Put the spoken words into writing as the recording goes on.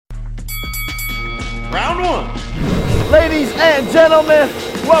Round one. Ladies and gentlemen,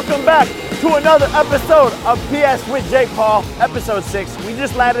 welcome back to another episode of PS with Jake Paul, episode 6. We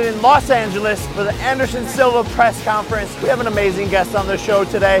just landed in Los Angeles for the Anderson Silva press conference. We have an amazing guest on the show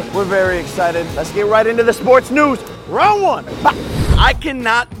today. We're very excited. Let's get right into the sports news. Round one. I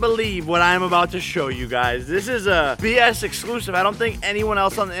cannot believe what I am about to show you guys. This is a BS exclusive. I don't think anyone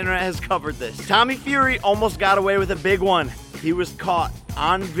else on the internet has covered this. Tommy Fury almost got away with a big one. He was caught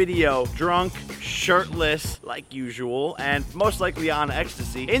on video, drunk, shirtless, like usual, and most likely on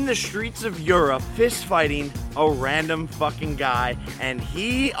ecstasy, in the streets of Europe, fist fighting a random fucking guy, and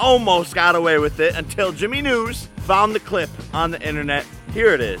he almost got away with it until Jimmy News found the clip on the internet.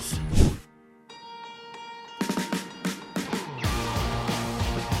 Here it is.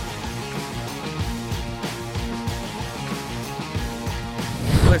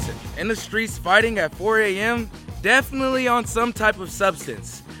 Listen, in the streets fighting at 4 a.m., definitely on some type of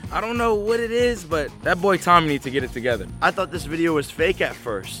substance. I don't know what it is, but that boy Tommy needs to get it together. I thought this video was fake at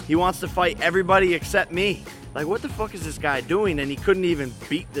first. He wants to fight everybody except me. Like, what the fuck is this guy doing? And he couldn't even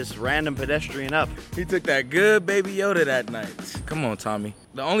beat this random pedestrian up. He took that good baby Yoda that night. Come on, Tommy.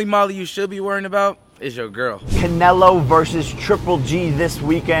 The only Molly you should be worrying about is your girl. Canelo versus Triple G this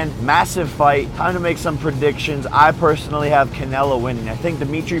weekend. Massive fight. Time to make some predictions. I personally have Canelo winning. I think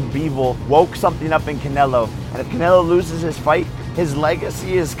Dimitri Bivol woke something up in Canelo. And if Canelo loses his fight, his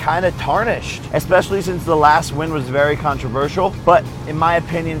legacy is kind of tarnished, especially since the last win was very controversial. But in my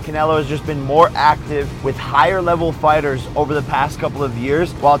opinion, Canelo has just been more active with higher level fighters over the past couple of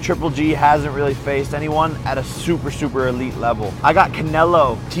years, while Triple G hasn't really faced anyone at a super elite level. I got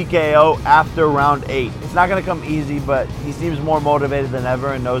Canelo TKO after round 8. It's not gonna come easy, but he seems more motivated than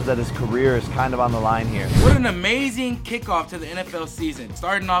ever and knows that his career is kind of on the line here. What an amazing kickoff to the NFL season.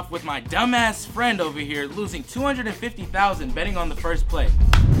 Starting off with my dumbass friend over here losing $250,000 betting on the first play.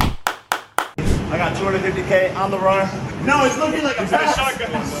 I got 250K on the runner. No, it's looking like a pass.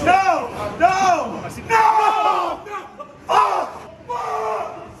 No!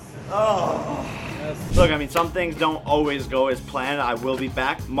 Oh. Look, I mean, some things don't always go as planned. I will be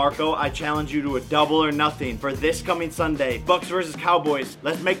back. Marco, I challenge you to a double or nothing for this coming Sunday. Bucks versus Cowboys.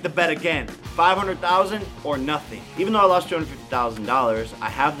 Let's make the bet again. 500,000 or nothing. Even though I lost $250,000, I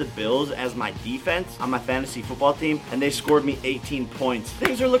have the Bills as my defense on my fantasy football team, and they scored me 18 points.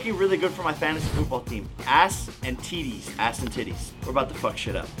 Things are looking really good for my fantasy football team. Ass and titties. Ass and titties. We're about to fuck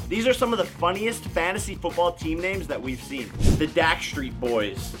shit up. These are some of the funniest fantasy football team names that we've seen. The Dak Street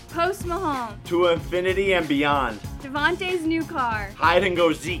Boys. Post Mahomes. To infinity and beyond. Devontae's new car. Hide and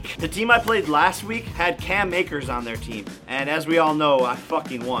go Zeke. The team I played last week had Cam Akers on their team, and as we all know, I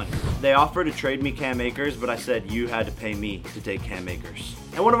fucking won. They offered to trade me Cam Akers, but I said you had to pay me to take Cam Akers.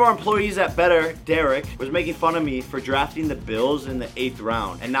 And one of our employees at Better, Derek, was making fun of me for drafting the Bills in the 8th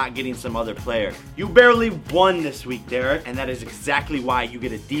round and not getting some other player. You barely won this week, Derek, and that is exactly why you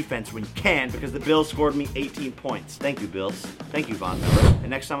get a defense when you can, because the Bills scored me 18 points. Thank you, Bills. Thank you, Von Miller. And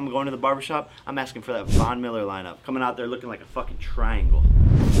next time I'm going to the barbershop, I'm asking for that Von Miller lineup. Coming out there looking like a fucking triangle.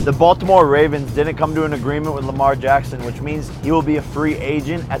 The Baltimore Ravens didn't come to an agreement with Lamar Jackson, which means he will be a free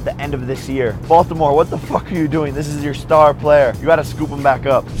agent at the end of this year. Baltimore, what the fuck are you doing? This is your star player. You gotta scoop him back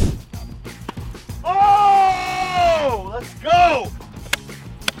up. Oh! Let's go!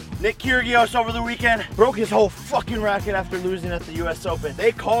 Nick Kyrgios over the weekend broke his whole fucking racket after losing at the US Open.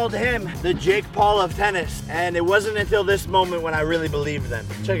 They called him the Jake Paul of tennis, and it wasn't until this moment when I really believed them.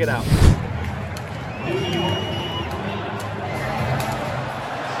 Check it out.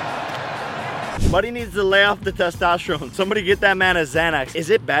 Buddy needs to lay off the testosterone. Somebody get that man a Xanax. Is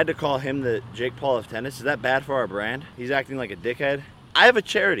it bad to call him the Jake Paul of tennis? Is that bad for our brand? He's acting like a dickhead. I have a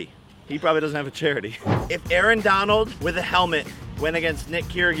charity. He probably doesn't have a charity. If Aaron Donald with a helmet went against Nick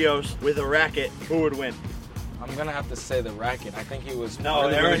Kyrgios with a racket, who would win? I'm gonna have to say the racket. I think he was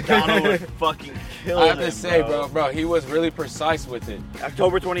Aaron Donald would fucking kill him. I have to say, bro, he was really precise with it.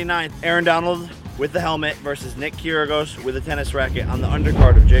 October 29th, Aaron Donald with the helmet versus Nick Kyrgios with a tennis racket on the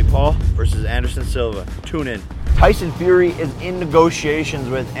undercard of Jake Paul versus Anderson Silva. Tune in. Tyson Fury is in negotiations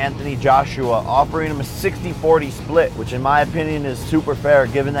with Anthony Joshua, offering him a 60-40 split, which in my opinion is super fair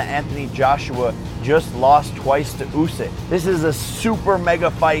given that Anthony Joshua just lost twice to Usyk. This is a super mega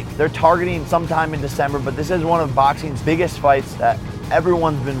fight. They're targeting sometime in December, but this is one of boxing's biggest fights that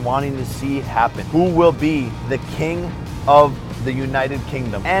everyone's been wanting to see happen. Who will be the king of the United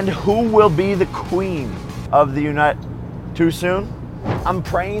Kingdom? And who will be the queen of the Too soon? I'm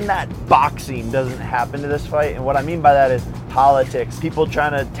praying that boxing doesn't happen to this fight, and what I mean by that is politics, people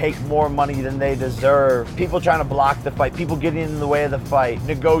trying to take more money than they deserve, people trying to block the fight, people getting in the way of the fight,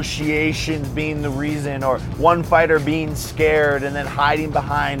 negotiations being the reason, or one fighter being scared and then hiding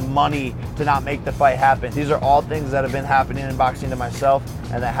behind money to not make the fight happen. These are all things that have been happening in boxing to myself,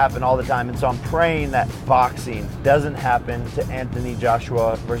 and that happen all the time. And so I'm praying that boxing doesn't happen to Anthony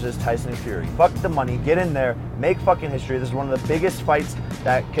Joshua versus Tyson Fury. Fuck the money, get in there, make fucking history. This is one of the biggest fights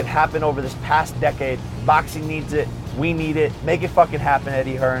that could happen over this past decade. Boxing needs it. We need it. Make it fucking happen,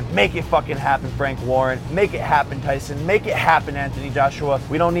 Eddie Hearn. Make it fucking happen, Frank Warren. Make it happen, Tyson. Make it happen, Anthony Joshua.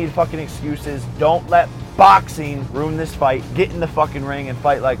 We don't need fucking excuses. Don't let boxing ruin this fight. Get in the fucking ring and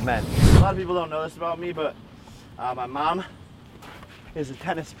fight like men. A lot of people don't know this about me, but my mom is a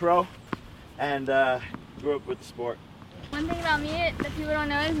tennis pro and grew up with the sport. One thing about me that people don't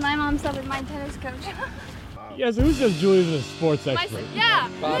know is my mom's up with my tennis coach. Yeah, so who says Julie's a sports expert? Yeah.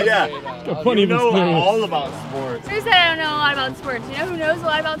 Yeah, Plenty you of know experience. all about sports. Who said I don't know a lot about sports? You know who knows a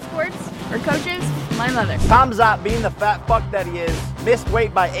lot about sports? Or coaches? My mother. Tom Zott, being the fat fuck that he is, missed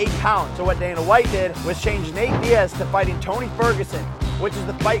weight by 8 pounds. So what Dana White did was change Nate Diaz to fighting Tony Ferguson, which is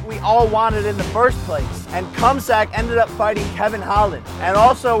the fight we all wanted in the first place. And Kumsak ended up fighting Kevin Holland. And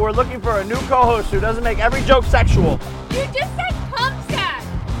also, we're looking for a new co-host who doesn't make every joke sexual. You just said Comsack!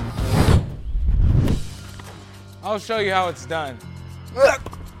 I'll show you how it's done.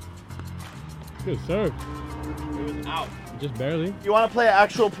 Good serve. It was out. Just barely. You want to play an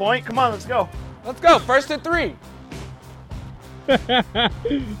actual point? Come on, let's go. Let's go. First to 3.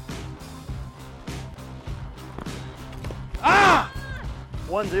 Ah!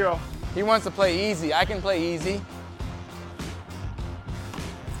 1-0. He wants to play easy. I can play easy.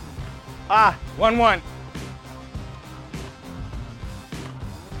 Ah, 1-1.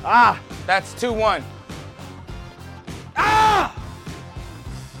 ah. That's 2-1. Ah!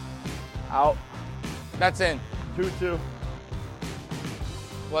 Out. That's in. 2-2.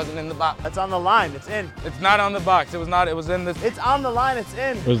 Wasn't in the box. That's on the line. It's in. It's not on the box. It was not. It was in this. It's on the line. It's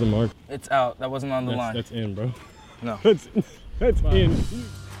in. Where's the mark? It's out. That wasn't on the line. That's in, bro. No. That's in.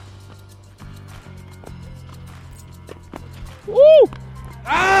 Woo!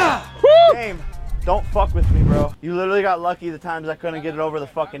 Ah! Woo! Game. Don't fuck with me, bro. You literally got lucky the times I couldn't get it over the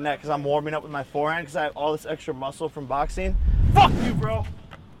fucking net because I'm warming up with my forehand because I have all this extra muscle from boxing. Fuck you, bro.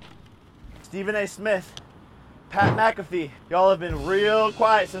 Stephen A. Smith, Pat McAfee, y'all have been real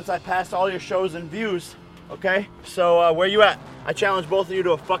quiet since I passed all your shows and views, okay? So where you at? I challenge both of you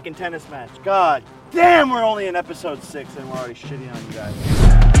to a fucking tennis match. God damn, we're only in episode 6 and we're already shitting on you guys.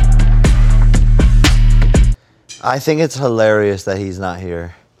 I think it's hilarious that he's not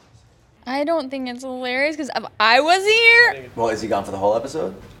here. I don't think it's hilarious because if I wasn't here. Well, is he gone for the whole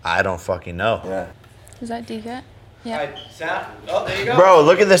episode? I don't fucking know. Yeah. Is that DK? Yeah. Alright, Sam. Oh, there you go. Bro,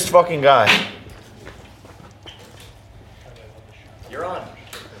 look at this fucking guy. You're on.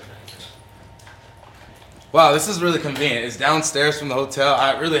 Wow, this is really convenient. It's downstairs from the hotel.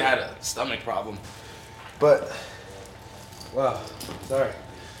 I really had a stomach problem. But, wow, sorry.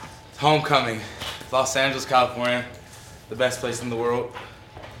 Homecoming, Los Angeles, California, the best place in the world.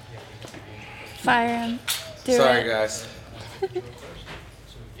 Fire him. Do Sorry, it. guys.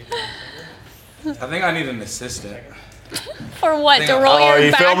 I think I need an assistant. For what? Think To I- roll Oh, your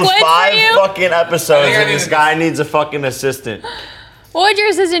he films backwards 5 for you? fucking episodes I think I and need this to- guy needs a fucking assistant. What would your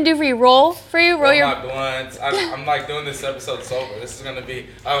assistant do for you? Roll for you? Roll Roll your. my blunts. I'm like doing this episode sober. This is gonna be.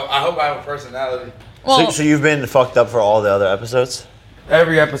 I hope I have a personality. Well, So you've been fucked up for all the other episodes?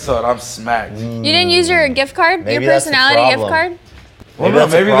 Every episode, I'm smacked. you didn't use your gift card? Maybe Your that's the personality gift problem. card? Well, Maybe no,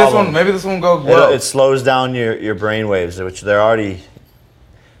 that's a maybe this problem. one. Maybe this one goes well. It slows down your brain waves, which they're already,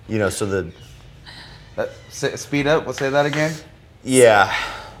 you know, so the, Speed up. We'll say that again. yeah.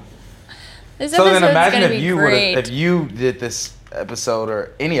 This So then episode's imagine gonna if be you great. if you did this episode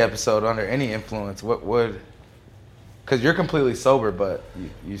or any episode under any influence, what would? Because you're completely sober, but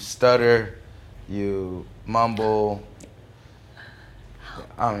you stutter, you mumble.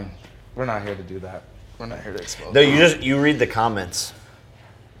 I mean, we're not here to do that. We're not here to expose. No, you read the comments.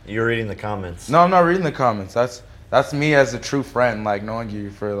 You're reading the comments. No, I'm not reading the comments. That's me as a true friend, like knowing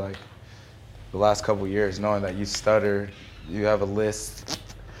you for like the last couple years, knowing that you stutter, you have a list,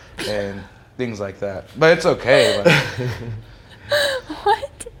 and things like that. But it's okay. Like,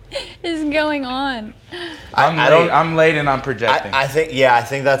 What is going on? I'm late and I'm projecting. I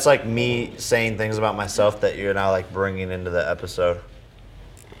think that's like me saying things about myself that you're now like bringing into the episode.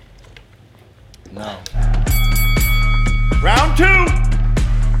 No. Round 2.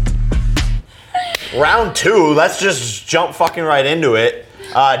 Round 2. Let's just jump fucking right into it.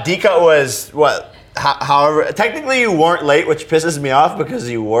 D-Cut was what? However, technically you weren't late, which pisses me off because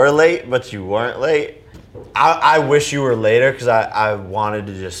you were late, but you weren't late. I wish you were later because I wanted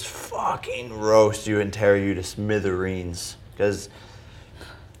to just fucking roast you and tear you to smithereens because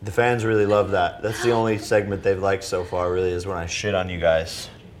the fans really love that. That's the only segment they've liked so far, really, is when I shit on you guys.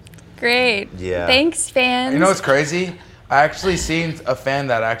 Great. Yeah. Thanks, fans. You know what's crazy? I actually seen a fan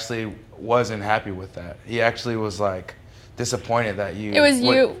that actually wasn't happy with that. He actually was like disappointed that you. It was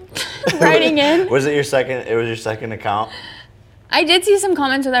you writing in. Was it your second? It was your second account. I did see some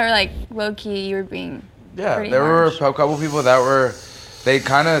comments that were like, low key, you were being. Yeah, pretty there were a harsh. couple people that were. They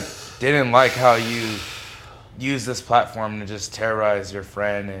kind of didn't like how you use this platform to just terrorize your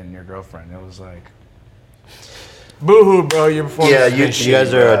friend and your girlfriend. It was like. Boo-hoo, bro. Your performance. Yeah, is you guys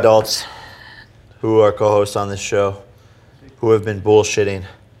shitty, are bro. adults who are co-hosts on this show who have been bullshitting.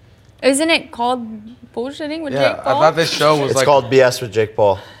 Isn't it called bullshitting with Yeah, Jake I Paul? thought this show was It's like. called BS with Jake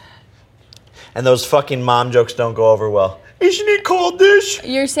Paul. And those fucking mom jokes don't go over well. Isn't it called this?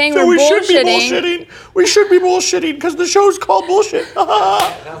 You're saying So we're we should be bullshitting. bullshitting. We should be bullshitting because the show's called bullshit.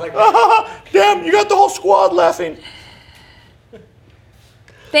 Damn, you got the whole squad laughing.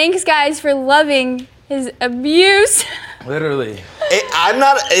 Thanks, guys, for loving his abuse. Literally.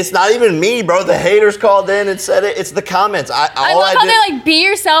 It's not even me, bro. The haters called in and said it. It's the comments. I love how they're like, be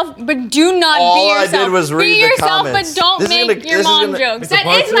yourself, but do not All be I yourself. did was read be the yourself, comments. but don't This is make gonna- your this is mom gonna- jokes. It's a That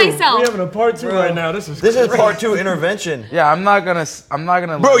part is two. myself. We having a part two right now. This is part 2 intervention. Yeah, I'm not gonna Bro,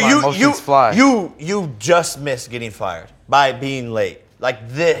 let my emotions fly. you just missed getting fired by being late. Like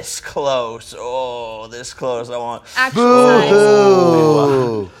this close. Oh, this close. I want. Actual size.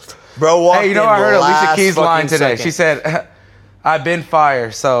 Ooh. Bro, walked Hey, you know in I heard the Alicia last Keys' line fucking today. second. She said, "I've been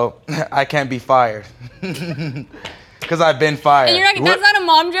fired, so I can't be fired." Because I've been fired. And you're not, that's not a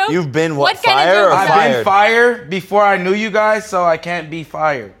mom joke? You've been what, What kind of fire joke or is I've that? fired? been fired before I knew you guys, so I can't be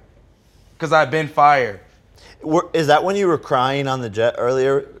fired. Because I've been fired. Is that when you were crying on the jet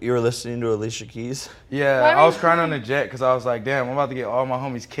earlier? You were listening to Alicia Keys? Yeah, Why I was were you crying on the jet because I was like, damn, I'm about to get all my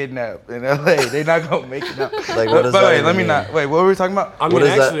homies kidnapped in LA. They not gonna make it out. Like, what does But that wait, even let me mean? not. Wait, what were we talking about? I What mean, is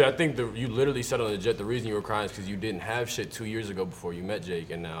that? actually, I think you literally said on the jet the reason you were crying is because you didn't have shit 2 years ago before you met Jake,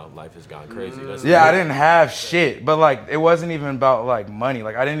 and now life has gone crazy. That's Yeah, I didn't have shit, but like it wasn't even about like money.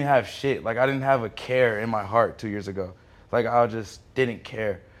 Like I didn't have shit. Like I didn't have a care in my heart 2 years ago. Like I just didn't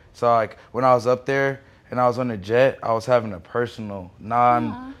care. So like when I was up there and I was on the jet, I was having a personal,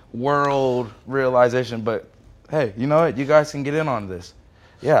 non-world realization. But hey, you know what? You guys can get in on this.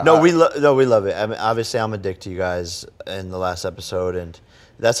 Yeah. No, we love it. I mean, obviously, I'm a dick to you guys in the last episode, and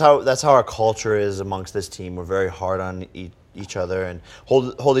that's how our culture is amongst this team. We're very hard on each other and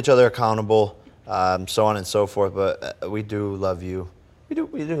hold each other accountable, so on and so forth. But we do love you. We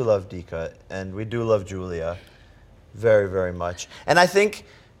do love D-Cut, and we do love Julia, very, very much. And I think,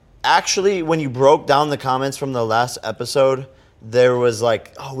 actually, when you broke down the comments from the last episode, there was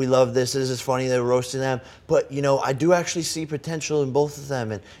like, oh, we love this is funny, they're roasting them. But, you know, I do actually see potential in both of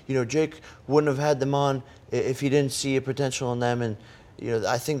them. And, you know, Jake wouldn't have had them on if he didn't see a potential in them. And, you know,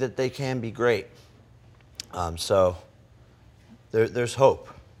 I think that they can be great. So there's hope,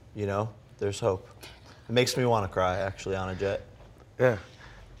 you know, there's hope. It makes me want to cry, actually, on a jet. Yeah.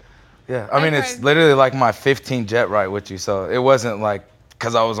 Yeah. I mean, it's literally like my 15th jet ride with you. So it wasn't like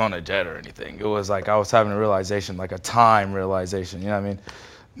because I was on a jet or anything. It was like I was having a realization, like a time realization. You know what I mean?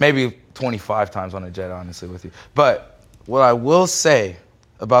 Maybe 25 times on a jet, honestly, with you. But what I will say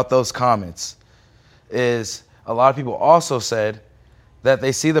about those comments is a lot of people also said that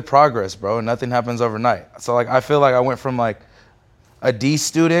they see the progress, bro, and nothing happens overnight. So like I feel like I went from like a D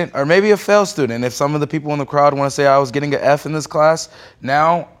student or maybe a fail student. If some of the people in the crowd want to say I was getting an F in this class,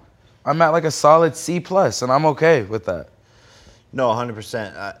 now I'm at like a solid C+, and I'm okay with that. No,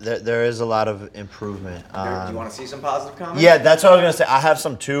 100%. There is a lot of improvement. Do you want to see some positive comments? Yeah, that's what I was going to say. I have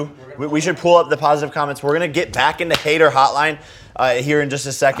some too. We should pull up the positive comments. We're going to get back into Hater Hotline here in just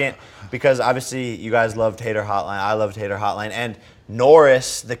a second because obviously you guys loved Hater Hotline. I loved Hater Hotline. And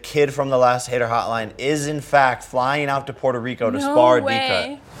Norris, the kid from the last Hater Hotline, is in fact flying out to Puerto Rico to spar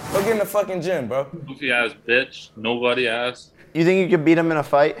D-Cut. Go get in the fucking gym, bro. Goofy ass bitch. Nobody asked. You think you could beat him in a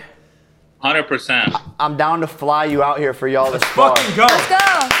fight? 100%. I'm down to fly you out here for y'all to spar. Fucking go. Let's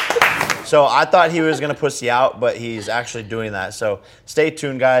go. So I thought he was going to pussy out, but he's actually doing that. So stay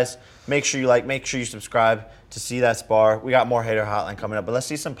tuned, guys. Make sure you like, make sure you subscribe to see that spar. We got more Hater Hotline coming up, but let's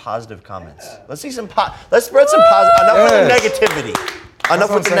see some positive comments. Let's see some let's spread some positive, enough of the negativity.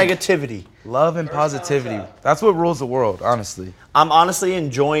 Enough with the saying. negativity. Love and positivity. That's what rules the world, honestly. I'm honestly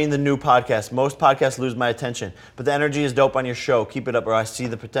enjoying the new podcast. Most podcasts lose my attention, but the energy is dope on your show. Keep it up, or I see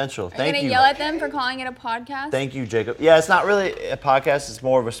the potential. Are you Thank gonna you. yell at them for calling it a podcast? Thank you, Jacob. Yeah, it's not really a podcast. It's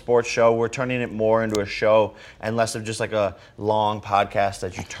more of a sports show. We're turning it more into a show and less of just like a long podcast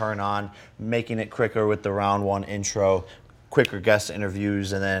that you turn on, making it quicker with the round 1 intro, quicker guest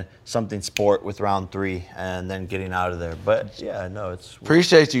interviews, and then something sport with round 3, and then getting out of there. But yeah, no, it's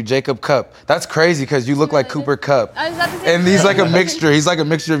Appreciate you, Jacob Cup. That's crazy because you look like Cooper Cup. I was about to say And he's like a mixture. He's like a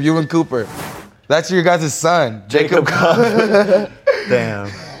mixture of you and Cooper. That's your guys' son, Jacob Cup. Damn.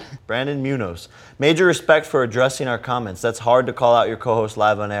 Brandon Munoz. Major respect for addressing our comments. That's hard to call out your co-host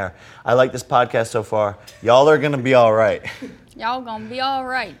live on air. I like this podcast so far. Y'all are going to be all right. Y'all gonna be all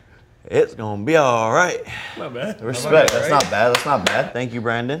right. It's going to be all right. Not bad. Respect. That's not bad. That's not bad. Thank you,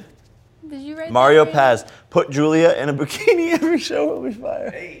 Brandon. Did you write Mario that? Paz. Put Julia in a bikini every show will be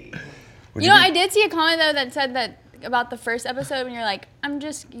fire. Would You know, be- I did see a comment though that said that about the first episode when you're like,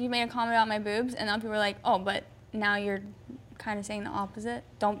 you made a comment about my boobs, and then people were like, oh, but now you're kind of saying the opposite.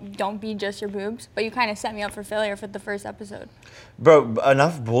 Don't be just your boobs. But you kind of set me up for failure for the first episode. Bro,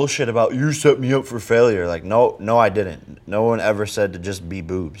 enough bullshit about you set me up for failure. Like, no, I didn't. No one ever said to just be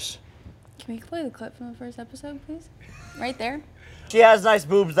boobs. Can we play the clip from the first episode, please? Right there. She has nice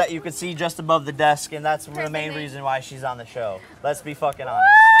boobs that you can see just above the desk, and that's the main Perfect. reason why she's on the show. Let's be fucking honest.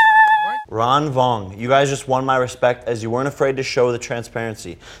 Ron Vong, you guys just won my respect as you weren't afraid to show the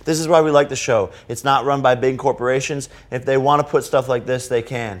transparency. This is why we like the show. It's not run by big corporations. If they want to put stuff like this, they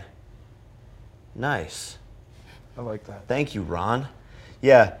can. Nice. I like that. Thank you, Ron.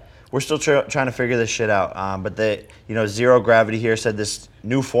 Yeah, we're still trying to figure this shit out. But Zero Gravity here said this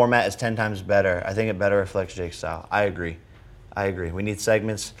new format is 10 times better. I think it better reflects Jake's style. I agree. We need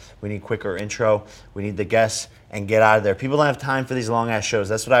segments. We need quicker intro. We need the guests and get out of there. People don't have time for these long ass shows.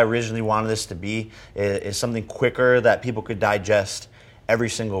 That's what I originally wanted this to be, is something quicker that people could digest every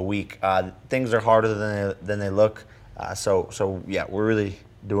single week. Things are harder than they look. So yeah, we're really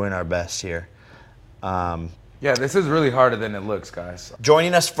doing our best here. Yeah, this is really harder than it looks, guys.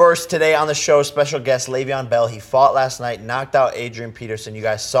 Joining us first today on the show, special guest Le'Veon Bell. He fought last night, knocked out Adrian Peterson. You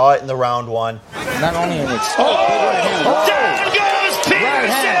guys saw it in the round 1. Not only in its Down goes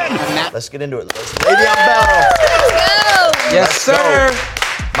Peterson! Let's get into it. Le'Veon Bell. Go! Yes, sir.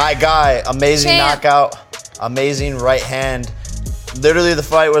 My guy, amazing Champ. knockout, amazing right hand. Literally, the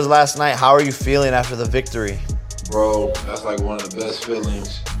fight was last night. How are you feeling after the victory? Bro, that's like one of the best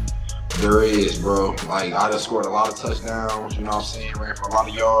feelings there is, bro. Like, I just scored a lot of touchdowns, you know what I'm saying? Ran for a lot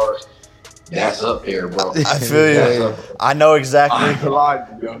of yards. That's up there, bro. I feel you. I know exactly. I ain't gonna lie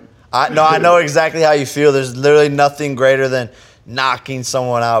to you. I know exactly how you feel. There's literally nothing greater than knocking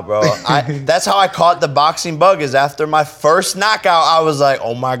someone out, bro. That's how I caught the boxing bug. Is after my first knockout, I was like,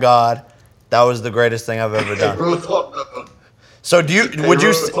 oh my god, that was the greatest thing I've ever done. So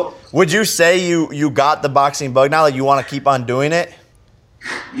would you say you got the boxing bug now? Like you want to keep on doing it?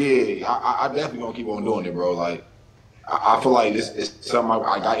 Yeah, I definitely gonna keep on doing it, bro. Like, I feel like this is something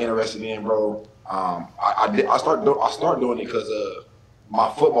I got interested in, bro. I started doing it because my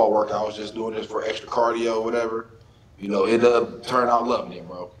football workout. I was just doing this for extra cardio, whatever. You know, it turned out loving it,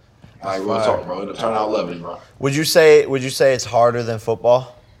 bro. Like real talk, bro. It turned out loving it, bro. Would you say it's harder than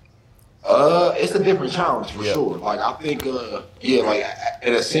football? It's a different challenge for sure. Like I think, like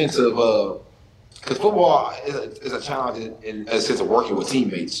in a sense of, because football is a challenge in a sense of working with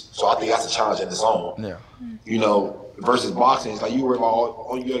teammates. So I think that's a challenge in its own. Yeah. You know, versus boxing, it's like you worry about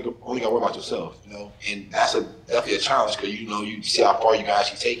only got to worry about yourself. You know, and that's definitely a challenge because you see how far you can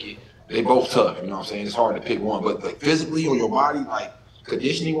actually take it. They both tough. You know what I'm saying? It's hard to pick one, but like physically on your body, like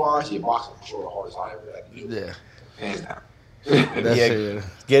conditioning wise, your boxing for sure the hardest I ever had to do. Yeah. Hands down.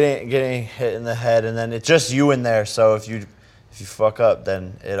 Getting hit in the head, and then it's just you in there. So if you fuck up,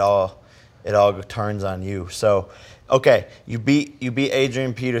 then it all turns on you. So, okay, you beat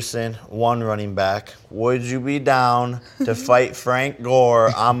Adrian Peterson, one running back. Would you be down to fight Frank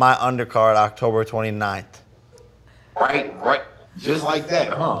Gore on my undercard October 29th? Right. Just like that,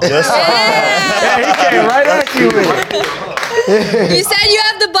 huh? He came right at you with it. You said you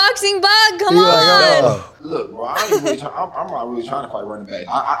have the boxing bug. Come on. Look, bro, I'm not really trying to fight running back.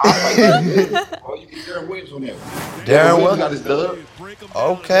 I fight. Oh, you get Darren Williams on there. Darren Williams got his dub.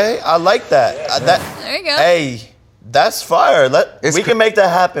 Okay, I like that. There you go. Hey, that's fire. We can make that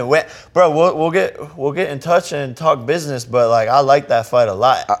happen. Bro, we'll get in touch and talk business. But like, I like that fight a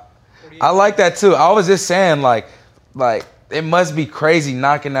lot. I like that too. I was just saying, like it must be crazy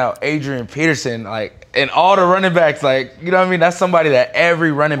knocking out Adrian Peterson, like, and all the running backs, like, you know what I mean? That's somebody that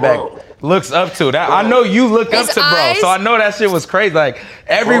every running back looks up to. That I know you look up to, bro. So I know that shit was crazy. Like,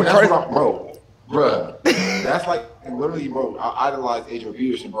 every person. Bro, that's like literally, bro. I idolized Adrian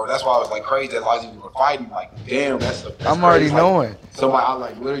Peterson, bro. That's why I was like crazy. That's why I was fighting. Like, damn, that's I'm already crazy. knowing. Like, somebody I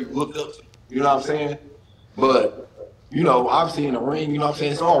like literally looked up to. You know what I'm saying? But you know, obviously in the ring, you know what I'm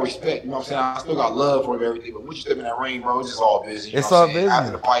saying? It's all respect. You know what I'm saying? I still got love for him and everything. But when you step in that ring, bro, it's just all busy. You know what I'm saying?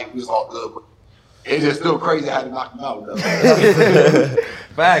 After the fight, it was all good. But it's just still crazy how to knock him out, though.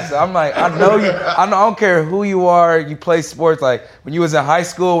 Facts. I'm like, I know you. I don't care who you are. You play sports. Like when you was in high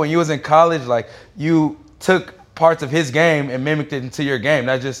school, when you was in college, like you took parts of his game and mimicked it into your game.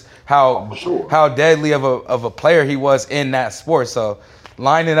 That's just how deadly of a player he was in that sport. So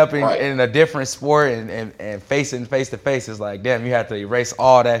lining up in a different sport and facing face to face is like, damn, you have to erase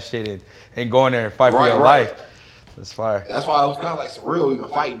all that shit and go in there and fight for your life. That's fire. That's why I was kind of like surreal even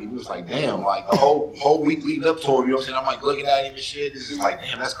fighting me. It was like, damn, like the whole week leading up to him, you know what I'm saying? I'm like looking at him and shit. It's just like,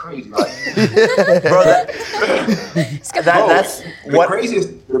 damn, that's crazy. Like, Bro, that's what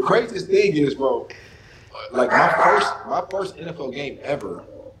the craziest thing is, bro. Like my first NFL game ever,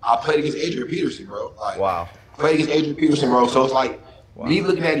 I played against Adrian Peterson, bro. Like, wow. Played against Adrian Peterson, bro. So it's like me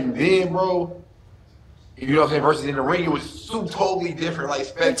looking at him then, bro. You know what I'm saying? Versus in the ring, it was so totally different, like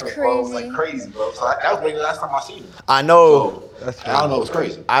spectrum, bro. It was like crazy, bro. So that was maybe the last time I seen him. I know. So, I don't know. It's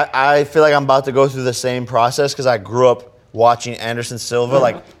crazy. I feel like I'm about to go through the same process because I grew up watching Anderson Silva,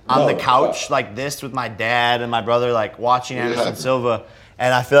 like on the couch like this with my dad and my brother, like watching Anderson Silva.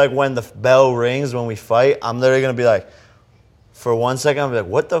 And I feel like when the bell rings when we fight, I'm literally gonna be like, for 1 second, I'm gonna be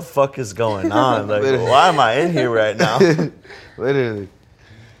like, what the fuck is going on? Like, why am I in here right now? Literally.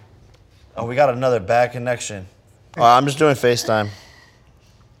 Oh, we got another bad connection. I'm just doing FaceTime.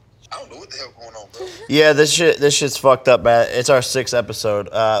 I don't know what the hell going on, bro. Yeah, this shit's fucked up, man. It's our 6th episode,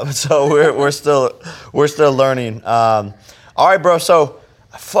 so we're still learning. All right, bro. So,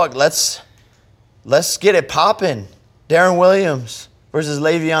 let's get it popping. Darren Williams versus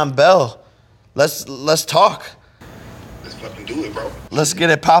Le'Veon Bell. Let's talk. Let's fucking do it, bro. Let's get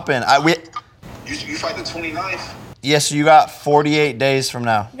it popping. You fight the 29th. Yes, so you got 48 days from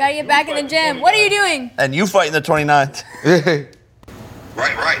now. You gotta get back in the gym. What are you doing? And you fighting the 29th.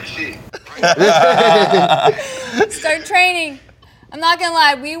 Right, shit. Start training. I'm not gonna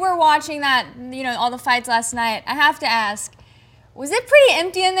lie, we were watching that, all the fights last night. I have to ask, was it pretty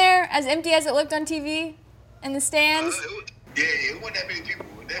empty in there? As empty as it looked on TV? In the stands? It wasn't that many people.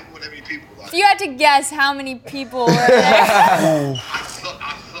 It definitely wasn't that many people. Like, If you had to guess how many people were there. I suck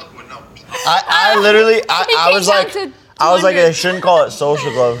with numbers. I was like, I shouldn't call it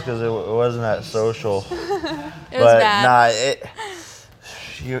social gloves because it wasn't that social. It was but bad.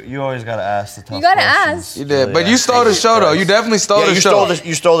 You always gotta ask the tough You gotta questions. ask. You did, but you stole the show though. You definitely stole the show.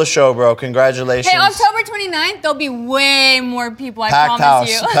 You stole the show, bro. Congratulations. Hey, October 29th, there'll be way more people, I Packed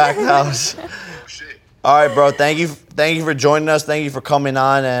promise house. you. Packed house. All right, bro. Thank you for joining us. Thank you for coming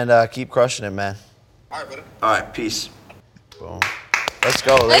on and keep crushing it, man. All right, brother. All right, peace. Boom. Let's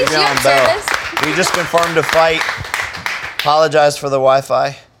go. Thanks for your Le'Veon Bell. service. We just confirmed a fight. Apologize for the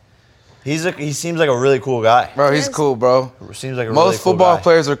Wi-Fi. He seems like a really cool guy. Bro, he's cool, bro. Seems like a Most really cool football guy.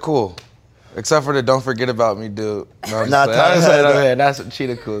 players are cool. Except for the don't forget about me, dude. No, I'm Nah, just playing. That's what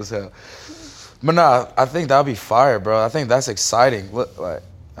cheetah cool as hell. But nah, I think that'll be fire, bro. I think that's exciting. Look, like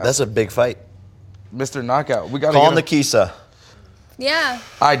That's a big fight. Mr. Knockout. We gotta Call get him the Kisa. Yeah.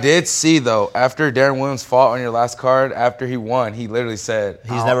 I did see though, after Darren Williams fought on your last card, after he won, he literally said,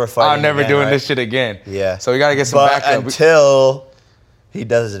 He's never fighting I'm never again, doing right? this shit again. Yeah. So we gotta get some But backup. until he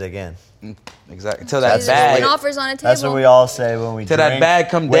does it again. Exactly. Until that When bag. offers on a table. That's what we all say when we Till drink. that bag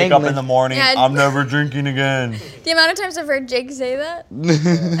come wake up dangling. in the morning. Yeah. I'm never drinking again. The amount of times I've heard Jake say that. And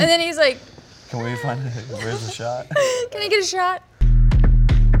then he's like, Can we find where's the shot? can I get a shot?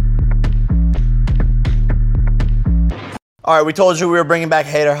 All right, we told you we were bringing back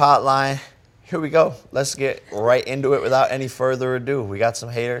Hater Hotline. Here we go. Let's get right into it without any further ado. We got some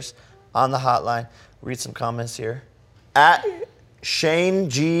haters on the hotline. Read some comments here. At Shane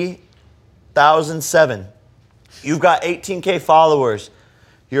G 1007. You've got 18K followers.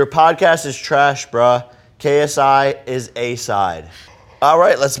 Your podcast is trash, bruh. KSI is A-side. All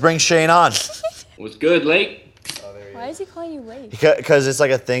right, let's bring Shane on. What's good, Lake? Why is he calling you late? Because it's like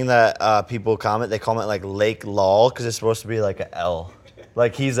a thing that people comment. They comment like Lake Lol because it's supposed to be like an L.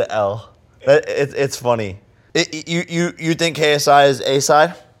 Like he's an L. It's funny. You think KSI is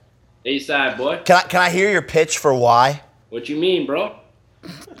A-side? A-side, boy. Can I hear your pitch for why? What you mean, bro?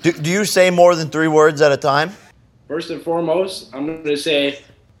 Do you say more than 3 words at a time? First and foremost, I'm going to say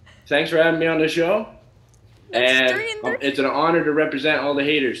thanks for having me on the show. And 3 and 13. it's an honor to represent all the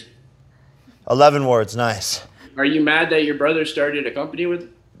haters. 11 words, nice. Are you mad that your brother started a company with?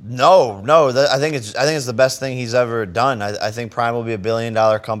 No. I think it's the best thing he's ever done. I think Prime will be $1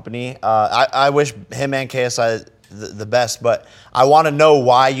 billion company. I wish him and KSI the best, but I want to know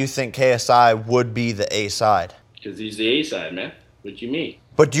why you think KSI would be the A side. Because he's the A side, man. What you mean?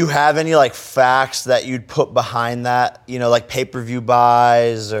 But do you have any like facts that you'd put behind that? You know, like pay-per-view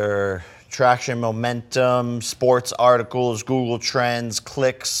buys or traction momentum, sports articles, Google Trends,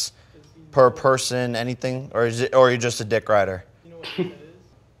 clicks per person, anything, or are you just a dick rider?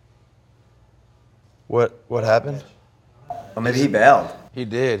 What happened? Well, maybe he bailed. He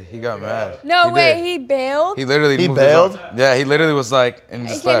did. He got mad. No He way, did. he bailed? He literally He moved his bailed? arm. Yeah, he literally was like, and I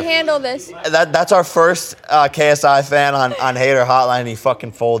just can't left. handle this. That's our first KSI fan on Hater Hotline. And he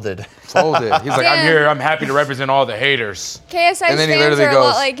fucking folded. Folded. He's like, I'm Damn. here. I'm happy to represent all the haters. KSI's And then he fans literally are a lot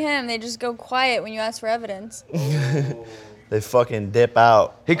goes- like him. They just go quiet when you ask for evidence. They fucking dip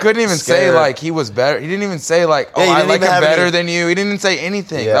out. He couldn't even say Scared. like he was better. He didn't even say like, oh, Yeah, he I didn't like even him have better any- than you. He didn't even say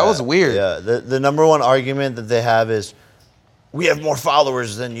anything. That was weird. Yeah, the number one argument that they have is we have more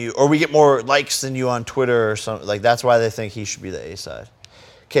followers than you, or we get more likes than you on Twitter or something. Like that's why they think he should be the A side.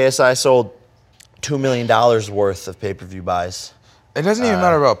 KSI sold $2 million worth of pay-per-view buys. It doesn't even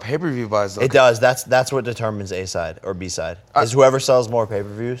matter about pay-per-view buys though. It does. That's what determines A side or B side. Is whoever sells more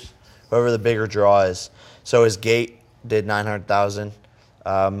pay-per-views, whoever the bigger draw is. So his gate did 900,000.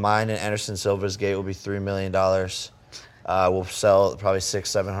 Mine and Anderson Silva's gate will be $3 million. We'll sell probably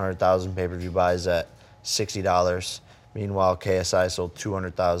 600,000-700,000 pay-per-view buys at $60. Meanwhile, KSI sold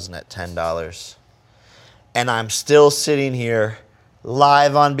 200,000 at $10. And I'm still sitting here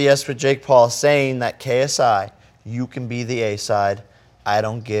live on BS with Jake Paul saying that KSI, you can be the A side. I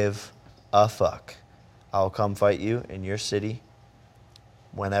don't give a fuck. I'll come fight you in your city,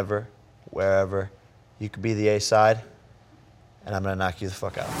 whenever, wherever. You could be the A side, and I'm gonna knock you the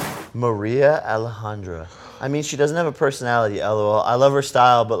fuck out. Maria Alejandra. I mean, she doesn't have a personality, LOL. I love her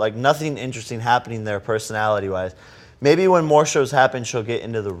style, but like nothing interesting happening there personality-wise. Maybe when more shows happen, she'll get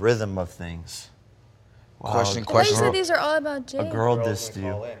into the rhythm of things. Wow. I thought you said these are all about Jake. A girl dissed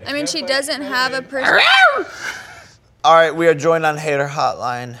you. I mean, she doesn't have a person. All right, we are joined on Hater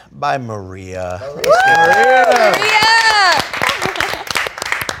Hotline by Maria. Maria!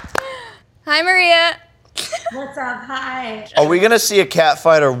 Hi, Maria. What's up? Hi. Are we gonna see a cat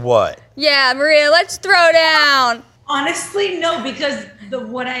fight or what? Yeah, Maria, let's throw down. Honestly, no, because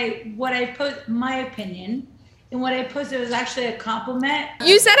what I put my opinion and what I posted was actually a compliment.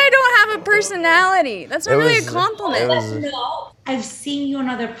 You said I don't have a personality. That's not really a compliment. No, I've seen you on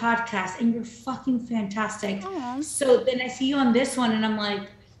other podcasts and you're fucking fantastic. So then I see you on this one and I'm like,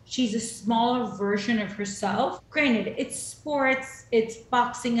 she's a smaller version of herself. Granted, it's sports, it's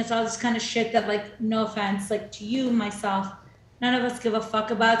boxing, it's all this kind of shit that, like, no offense, like to you, myself, none of us give a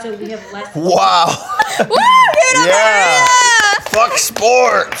fuck about, so we have less. Wow. Woo, get Yeah. Fuck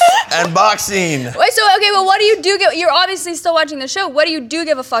sports and boxing. Wait, so, okay, well, what do you do give, you're obviously still watching the show, what do you do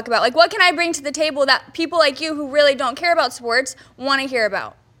give a fuck about? Like, what can I bring to the table that people like you who really don't care about sports want to hear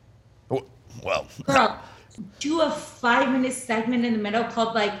about? Well. Girl, do a 5-minute segment in the middle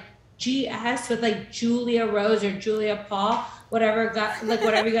called like GS with like Julia Rose or Julia Paul, whatever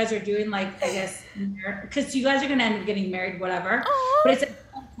you guys are doing, like I guess because you guys are gonna end up getting married, whatever. But it's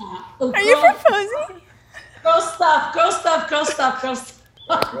Are you proposing? Girl stuff.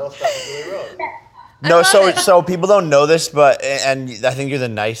 No, so people don't know this, but and I think you're the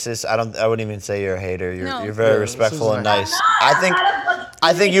nicest. I wouldn't even say you're a hater. You're very respectful and nice.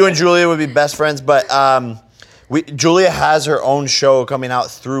 I think you and Julia would be best friends, but Julia has her own show coming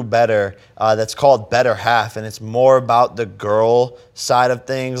out through Better that's called Better Half, and it's more about the girl side of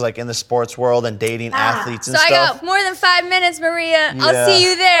things, like in the sports world and dating athletes and so stuff. I got more than 5 minutes, Maria. Yeah. I'll see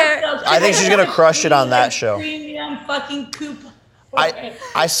you there. I think she's gonna crush it on that show. Premium fucking coupon.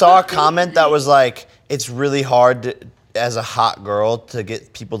 I saw a comment that was like, it's really hard as a hot girl to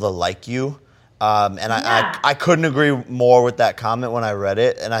get people to like you. And I couldn't agree more with that comment when I read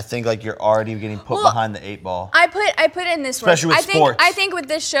it. And I think like you're already getting put behind the 8 ball. I put it in this Especially way. with sports. I think with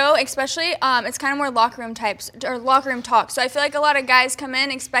this show, especially, it's kind of more locker room types or locker room talk. So I feel like a lot of guys come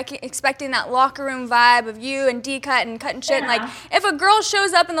in expecting that locker room vibe of you and D-cut and cutting shit. And like if a girl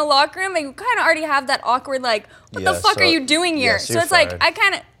shows up in the locker room, like, you kind of already have that awkward like, what the fuck are you doing here? yes, so you're it's like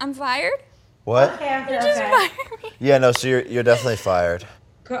fired. I'm fired. What? Okay. Just fire me. Yeah, no. So you're definitely fired.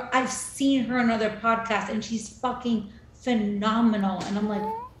 Girl, I've seen her on other podcasts and she's fucking phenomenal. And I'm like,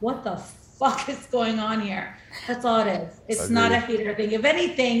 what the fuck is going on here? That's all it is. It's not a hater thing. If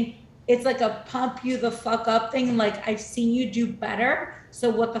anything, It's like a pump you the fuck up thing. Like, I've seen you do better. So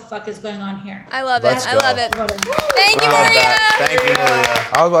what the fuck is going on here? I love Let's it. I go. love it. Thank you, I love Maria. that. Thank you, Maria.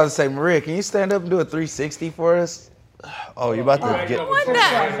 I was about to say, Maria, can you stand up and do a 360 for us? Oh, you about to get...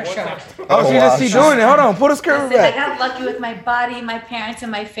 For sure. Oh, she just keep doing it. Hold on, put a screen Listen, I back. got lucky with my body, my parents,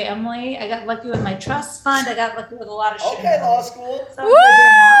 and my family. I got lucky with my trust fund. I got lucky with a lot of shit. Okay, law school. So I'm good right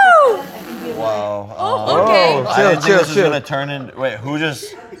now. I can be like, Wow. Oh, okay. Oh, I didn't think chill, this was chill. gonna turn in. Wait, who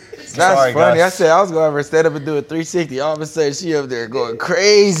just? That's Sorry, funny. Gus. I said I was going to have her stand up and do a 360. All of a sudden, she up there going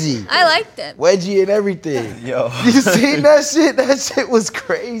crazy. I liked it. Wedgie and everything. Yo. You seen that shit? That shit was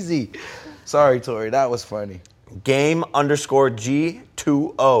crazy. Sorry, Tori. That was funny.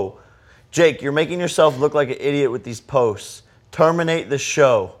 Game_G20. Jake, you're making yourself look like an idiot with these posts. Terminate the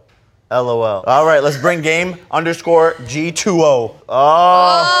show. LOL. All right, let's bring Game_G20. Oh,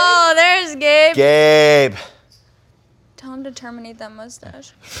 Oh, there's Gabe. Gabe. Tell him to terminate that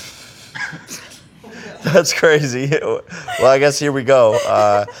mustache. That's crazy. Well, I guess here we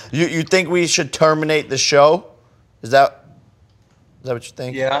go. You think we should terminate the show? Is that what you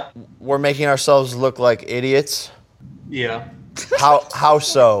think? Yeah. We're making ourselves look like idiots. Yeah. How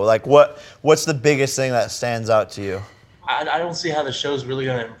so? Like what's the biggest thing that stands out to you? I don't see how the show's really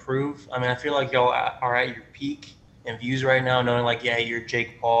going to improve. I mean, I feel like y'all are at your peak in views right now, knowing like, yeah, you're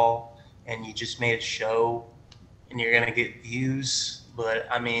Jake Paul and you just made a show and you're going to get views. But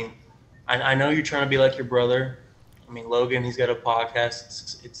I mean, I know you're trying to be like your brother. I mean, Logan, he's got a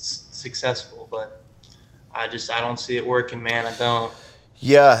podcast. It's successful, but I don't see it working, man. I don't.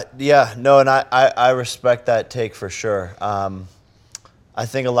 Yeah, no, and I respect that take for sure. I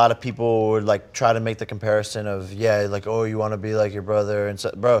think a lot of people would like try to make the comparison of, yeah, like, oh, you want to be like your brother, and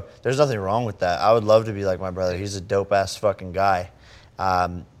so, bro, there's nothing wrong with that. I would love to be like my brother. He's a dope ass fucking guy.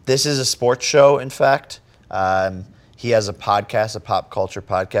 This is a sports show, in fact. He has a podcast, a pop culture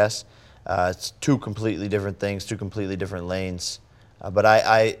podcast. It's two completely different things, two completely different lanes. But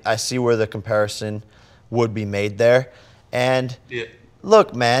I see where the comparison would be made there. And Yeah.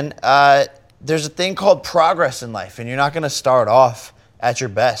 look, man, there's a thing called progress in life, and you're not going to start off at your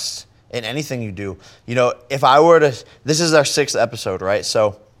best in anything you do. You know, if I were to, this is our 6th episode, right?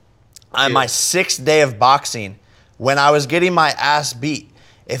 So on my 6th day of boxing, when I was getting my ass beat,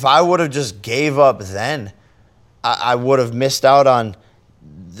 if I would have just gave up then, I would have missed out on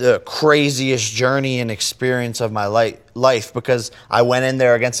the craziest journey and experience of my life, because I went in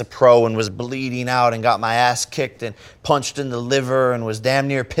there against a pro and was bleeding out and got my ass kicked and punched in the liver and was damn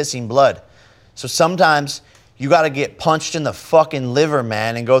near pissing blood. So sometimes you got to get punched in the fucking liver,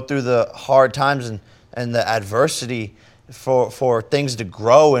 man, and go through the hard times and the adversity for things to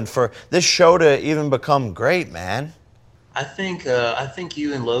grow and for this show to even become great, man. I think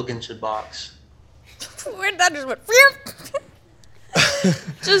you and Logan should box. Where'd that just went?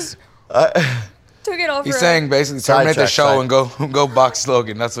 Just took it off. He's saying basically terminate the Sidetrack, show and go box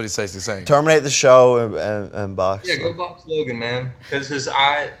Logan. That's what he's saying. Terminate the show and box. Yeah, go box Logan, man. Because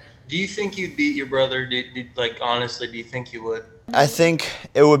do you think you'd beat your brother? Like, honestly, do you think you would? I think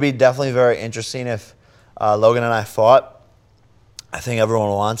it would be definitely very interesting if Logan and I fought. I think everyone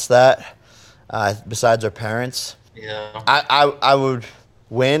wants that, besides our parents. Yeah. I would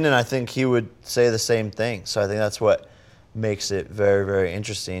win, and I think he would say the same thing. So I think that's what makes it very, very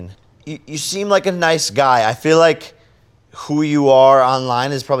interesting. You seem like a nice guy. I feel like who you are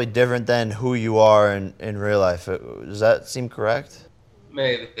online is probably different than who you are in real life. Does that seem correct?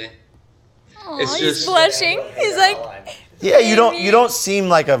 Maybe. Aww, It's he's just- blushing. He's like, Yeah, you don't seem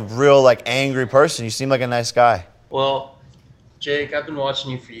like a real like angry person. You seem like a nice guy. Well, Jake, I've been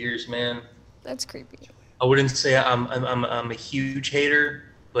watching you for years, man. that's creepy. I wouldn't say I'm a huge hater,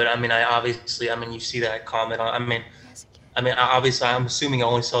 but I mean, you see that comment on. Obviously, I'm assuming I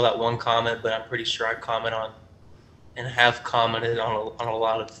only saw that one comment, but I'm pretty sure I comment on and have commented on a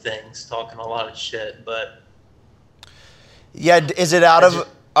lot of things, talking a lot of shit. But Yeah, is it out of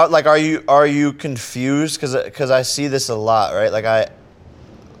like are you confused? Because I see this a lot, right? Like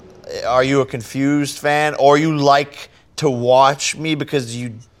are you a confused fan, or you like to watch me because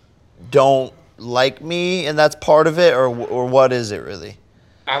you don't like me, and that's part of it, or what is it really?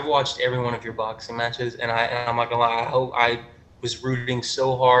 I've watched every one of your boxing matches, and I'm not gonna lie. I was rooting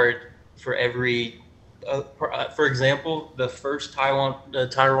so hard for every. For example, the first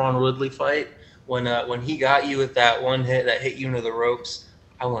Tyron Woodley fight, when he got you with that one hit that hit you into the ropes,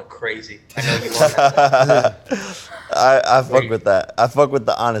 I went crazy. I know you won that. I fuck with that. I fuck with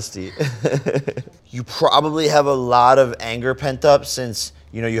the honesty. You probably have a lot of anger pent up since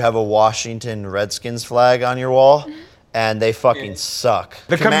you have a Washington Redskins flag on your wall. And they fucking suck.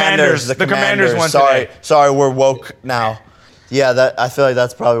 The Commanders won today. Sorry, we're woke now. Yeah, I feel like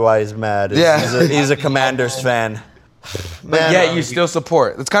that's probably why he's mad. He's a Commanders fan. But yet you still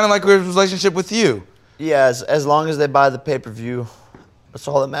support. It's kind of like a relationship with you. Yeah, as long as they buy the pay-per-view, that's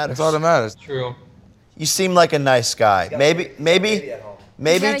all that matters. That's all that matters. True. You seem like a nice guy. Maybe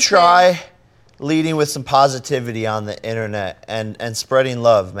try leading with some positivity on the internet and spreading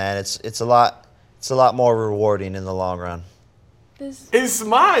love, man. It's a lot more rewarding in the long run. His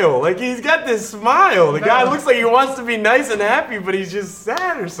smile, like he's got this smile. The guy looks like he wants to be nice and happy, but he's just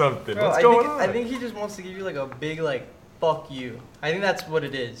sad or something. Bro, What's going on? I think he just wants to give you like a big like fuck you. I think that's what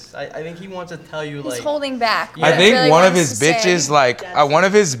it is. I think he wants to tell you like He's holding back. I think Really one of wants his to say. bitches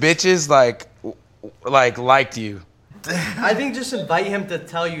liked you. I think just invite him to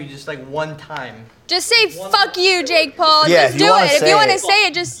tell you just like one time. Just say fuck you, Jake Paul. Yeah, just if you do wanna it. If say you want to it. say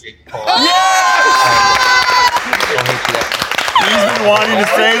it, just. He's been wanting to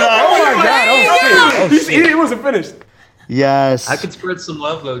say that. Oh my God! Oh shit! He wasn't finished. Yes. I could spread some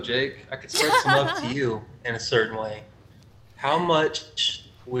love though, Jake. I could spread some love to you in a certain way. How much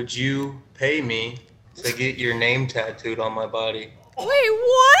would you pay me to get your name tattooed on my body? Wait,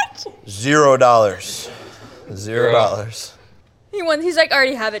 what? $0. $0. He's like, I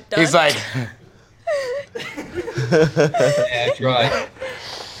already have it done. He's like, Yeah, I tried.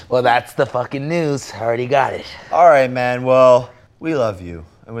 well, that's the fucking news. I already got it. All right, man. Well, we love you,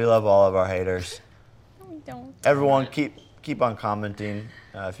 and we love all of our haters. We don't. Everyone, keep on commenting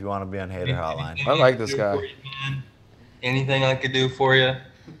if you want to be on Hater Hotline. I like this guy. Anything I could do for you,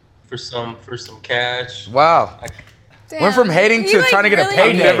 for some cash. Wow. Damn. Went from hating He, to like, trying to get a really-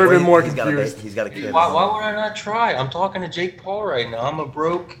 payday. Never been more He's confused. got a kid. Why would I not try? I'm talking to Jake Paul right now. I'm a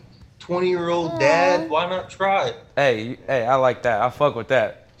broke 20-year-old dad. Why not try? Hey, I like that. I fuck with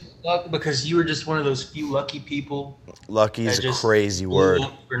that. Because you were just one of those few lucky people. Lucky is that a just crazy blew word.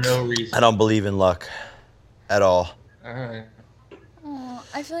 up for no reason. I don't believe in luck at all. All right. Oh,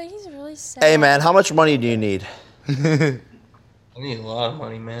 I feel like he's really sad. Hey, man, how much money do you need? I need a lot of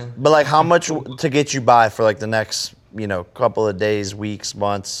money, man. But like, how much to get you by for like the next, couple of days, weeks,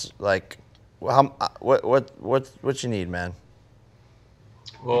 months? Like, what you need, man?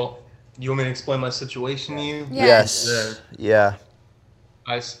 Well, you want me to explain my situation to you? Yes. Yeah.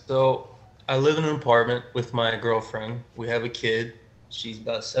 I live in an apartment with my girlfriend. We have a kid. She's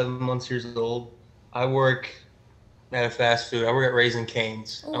about 7 years old. I work at a fast food. I work at Raising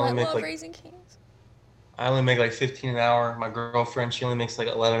Cane's. Oh, I love Raising Cane's. I only make like 15 an hour. My girlfriend, she only makes like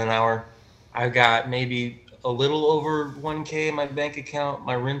 11 an hour. I got maybe a little over 1K in my bank account.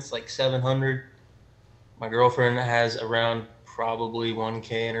 My rent's like 700. My girlfriend has around probably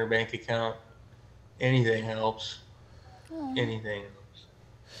 1K in her bank account. Anything helps. Anything.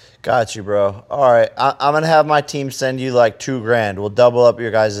 Got you, bro. All right, I'm gonna have my team send you like $2,000. We'll double up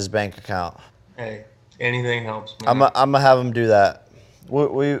your guys' bank account. Hey, anything helps, man. I'm gonna have them do that.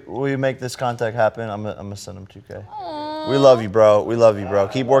 Will you make this contact happen? I'm gonna send them 2K. We love you, bro. We love you, bro.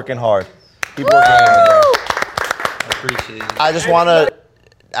 Keep working hard. Keep working hard, bro. I appreciate it.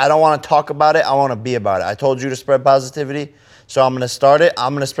 I don't want to talk about it. I want to be about it. I told you to spread positivity, so I'm gonna start it.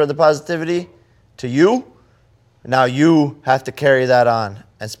 I'm gonna spread the positivity to you. Now you have to carry that on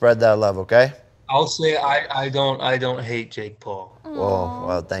and spread that love, okay? I'll say I don't hate Jake Paul. Oh,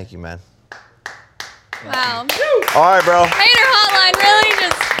 well, thank you, man. Wow. All right, bro. Hater hotline really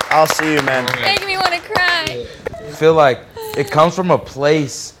just I'll see you, man. making me want to cry. I feel like it comes from a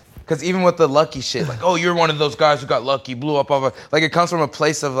place, because even with the lucky shit, like, oh, you're one of those guys who got lucky, blew up over, like, it comes from a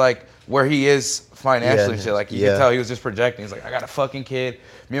place of like where he is financially and shit. Like, you can tell he was just projecting. He's like, I got a fucking kid.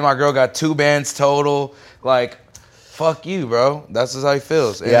 Me and my girl got 2 bands total. Like, fuck you, bro. That's just how he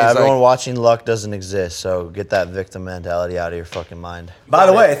feels. And Yeah, he's everyone like, watching, luck doesn't exist, so get that victim mentality out of your fucking mind. By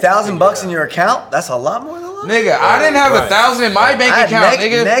the way, $1,000 in your account, that's a lot more than luck. nigga, I didn't have 1,000 in my bank account,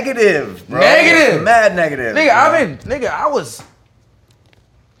 nigga. Negative, bro. Negative. Mad negative. Nigga, I was.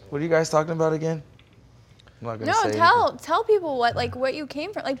 What are you guys talking about again? I'm not gonna No, say tell people what you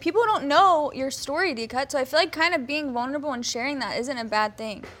came from. Like, people don't know your story, D-Cut, so I feel like kind of being vulnerable and sharing that isn't a bad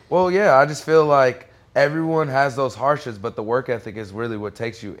thing. Well, yeah, I just feel like everyone has those hardships, but the work ethic is really what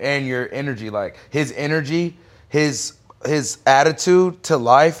takes you, and your energy. Like, his energy, his attitude to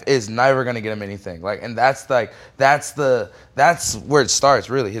life is never gonna get him anything. Like, and that's where it starts,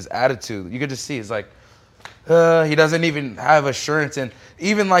 really. His attitude, you could just see, it's like he doesn't even have assurance. And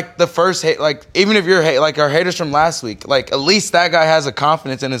even like the first hate, like, even if you're like our haters from last week, like, at least that guy has a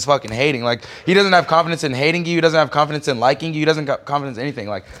confidence in his fucking hating. Like, he doesn't have confidence in hating you. He doesn't have confidence in liking you. He doesn't have confidence in anything.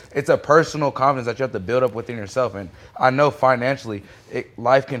 Like, it's a personal confidence that you have to build up within yourself. And I know financially,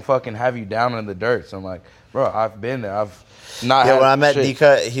 life can fucking have you down in the dirt. So I'm like, bro, I've been there. I've not Yeah, had when I met shit.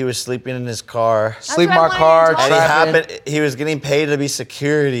 Dika, he was sleeping in his car. Sleep in my car, And he was getting paid to be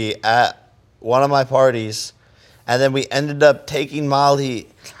security at one of my parties. And then we ended up taking Molly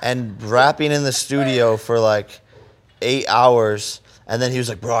and rapping in the studio for like 8 hours. And then he was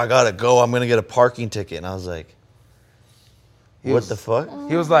like, bro, I gotta go. I'm gonna get a parking ticket. And I was like, what the fuck?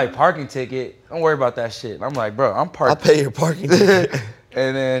 He was like, parking ticket? Don't worry about that shit. And I'm like, bro, I'm parked. I'll pay your parking ticket.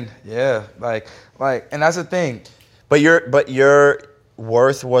 And then, yeah, like, and that's the thing. But your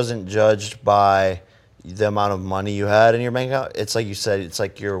worth wasn't judged by the amount of money you had in your bank account. It's like you said, it's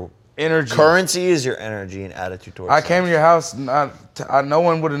like your energy. Currency is your energy and attitude towards I came to your house, no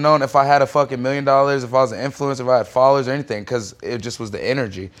one would have known if I had a fucking $1 million, if I was an influencer, if I had followers or anything, because it just was the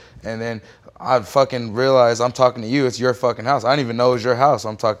energy. And then I fucking realized I'm talking to you. It's your fucking house. I didn't even know it was your house.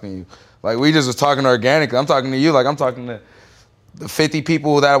 I'm talking to you. Like, we just was talking organically. I'm talking to you like I'm talking to the 50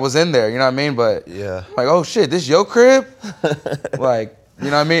 people that was in there. You know what I mean? But yeah, like, oh shit, this your crib? Like, you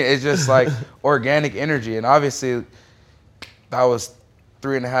know what I mean? It's just like organic energy. And obviously, that was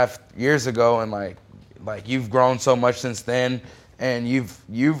 3.5 years ago, and like you've grown so much since then, and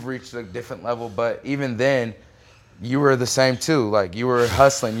you've reached a different level. But even then, you were the same too. Like, you were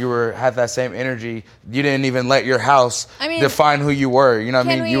hustling, had that same energy. You didn't even let your house define who you were. You know what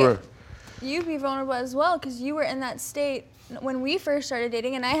I mean? You be vulnerable as well, because you were in that state when we first started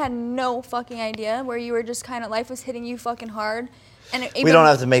dating, and I had no fucking idea, where you were just kind of, life was hitting you fucking hard. And we don't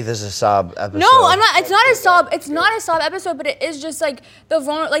have to make this a sob episode. No, I'm not. It's not a sob. It's not a sob episode, but it is just like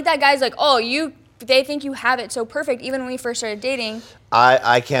like that guy's like, oh, they think you have it so perfect. Even when we first started dating.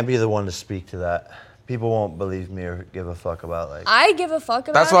 I can't be the one to speak to that. People won't believe me or give a fuck about like. I give a fuck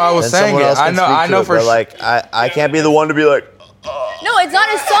about. That's why I was saying it. I know for sure. Like I can't be the one to be like. No, it's not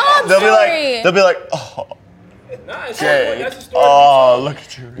a sob story. They'll be like, oh. Jake. Oh, look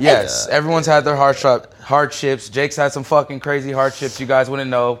at you. Yes, everyone's had their hardships. Jake's had some fucking crazy hardships you guys wouldn't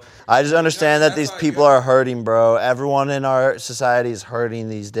know. I just understand that these people are hurting, bro. Everyone in our society is hurting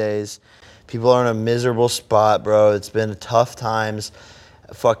these days. People are in a miserable spot, bro. It's been tough times.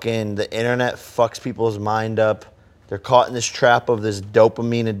 Fucking the internet fucks people's mind up. They're caught in this trap of this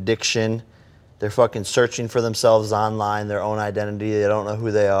dopamine addiction. They're fucking searching for themselves online, their own identity. They don't know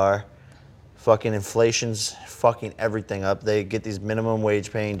who they are. Fucking inflation's fucking everything up. They get these minimum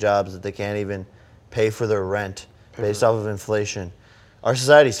wage paying jobs that they can't even pay for their rent based off of inflation. Our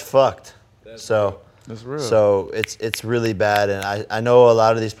society's fucked. That's real. So it's really bad, and I know a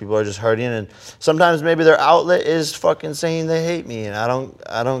lot of these people are just hurting, and sometimes maybe their outlet is fucking saying they hate me, and I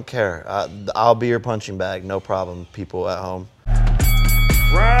don't care. I'll be your punching bag, no problem, people at home.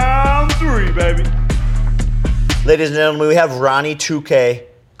 Round 3, baby. Ladies and gentlemen, we have Ronnie 2K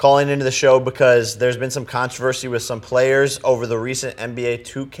calling into the show because there's been some controversy with some players over the recent NBA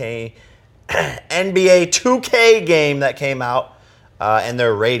 2K game that came out and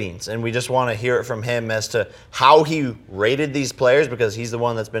their ratings. And we just want to hear it from him as to how he rated these players because he's the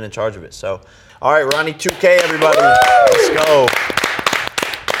one that's been in charge of it. So, all right, Ronnie 2K, everybody. Let's go.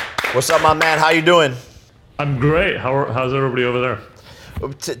 What's up, my man? How you doing? I'm great. How's everybody over there?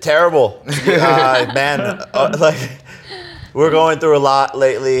 Terrible. Man, we're going through a lot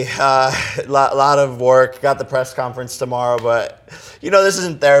lately. Lot of work. Got the press conference tomorrow, but this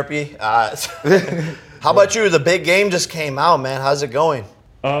isn't therapy. How about you? The big game just came out, man. How's it going?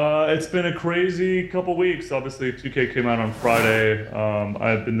 It's been a crazy couple weeks. Obviously, 2K came out on Friday.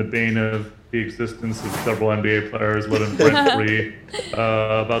 I've been the bane of the existence of several NBA players, let them rent-free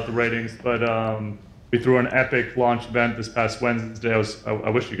about the ratings. But we threw an epic launch event this past Wednesday. I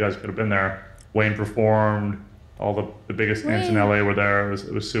wish you guys could have been there. Wayne performed. All the biggest names in LA were there.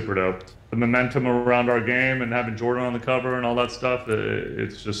 It was super dope. The momentum around our game and having Jordan on the cover and all that stuff,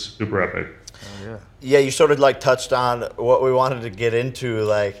 it's just super epic. Yeah, you sort of touched on what we wanted to get into.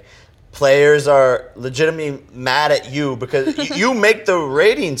 Like, players are legitimately mad at you because you make the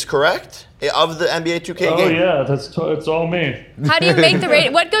ratings, correct? Of the NBA 2K game? Oh, yeah, it's all me. How do you make the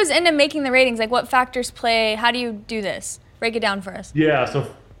rating? What goes into making the ratings? Like, what factors play? How do you do this? Break it down for us. Yeah, so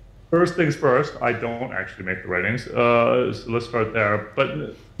first things first, I don't actually make the ratings. So let's start there.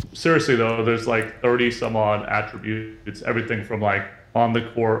 But seriously, though, there's 30 some odd attributes, everything from on the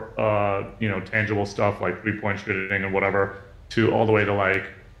court, tangible stuff like 3-point shooting and whatever, to all the way to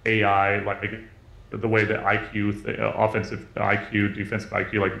AI, the way that IQ, offensive IQ, defensive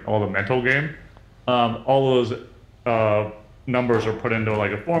IQ, all the mental game. All of those numbers are put into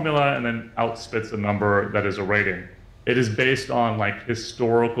a formula and then out spits a number that is a rating. It is based on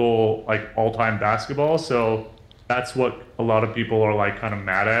historical all-time basketball. So that's what a lot of people are like kind of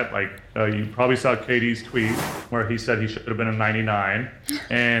mad at. Like you probably saw KD's tweet where he said he should have been a 99,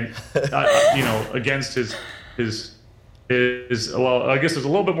 and you know, against his well, I guess it's a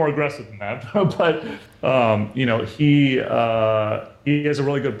little bit more aggressive than that, but you know, he has a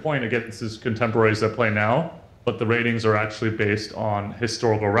really good point against his contemporaries that play now. But the ratings are actually based on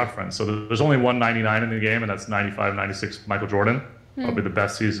historical reference. So there's only one 99 in the game, and that's 95-96 Michael Jordan, probably the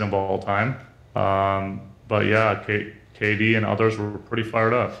best season of all time. But yeah, KD and others were pretty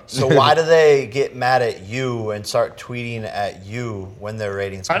fired up. So why do they get mad at you and start tweeting at you when their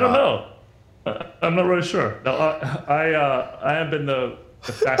ratings come I don't out? know. I'm not really sure. No, I have been the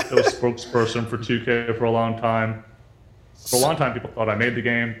de facto spokesperson for 2K for a long time. For a long time, people thought I made the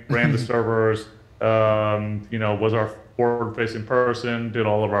game, ran the servers, you know, was our forward-facing person, did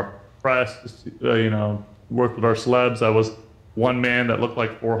all of our press, you know, worked with our celebs. I was one man that looked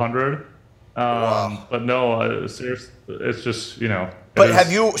like 400. Wow. But no, seriously, it's just, you know. But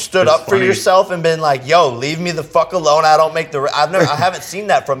have you stood up for yourself and been like, "Yo, leave me the fuck alone. I don't make the." I haven't seen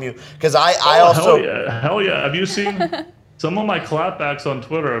that from you because I also. Hell yeah! Have you seen some of my clapbacks on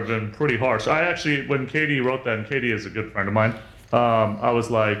Twitter have been pretty harsh. I actually, when KD wrote that, and KD is a good friend of mine, I was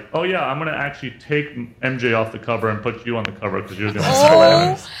like, "Oh yeah, I'm gonna actually take MJ off the cover and put you on the cover because you're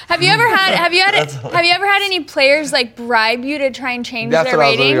gonna." Have you ever had any players like bribe you to try and change That's their what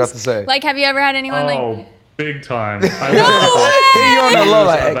I was ratings? about to say. Like, have you ever had anyone like? Big time. He on the low,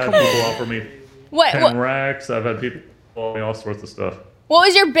 like, hey, I've had come on. people offer me What? 10 racks. I've had people offer me all sorts of stuff. What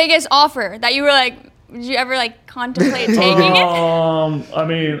was your biggest offer that you were like? Did you ever like contemplate taking it? I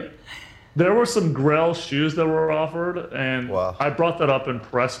mean, there were some Grail shoes that were offered, and I brought that up in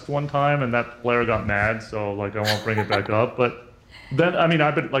press one time, and that player got mad. So like, I won't bring it back up. But then, I mean,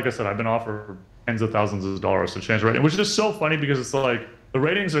 I've been offered tens of thousands of dollars to change rating, which is just so funny because it's like the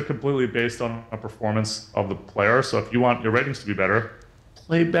ratings are completely based on a performance of the player. So if you want your ratings to be better,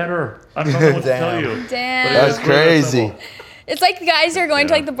 play better. I don't know what to tell you. Damn. That's crazy. It's like the guys who are going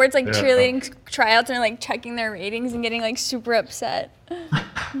to like the boards like cheerleading tryouts and like checking their ratings and getting like super upset.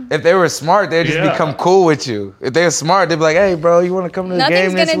 If they were smart, they'd just become cool with you. If they were smart, they'd be like, "Hey, bro, you want to come to the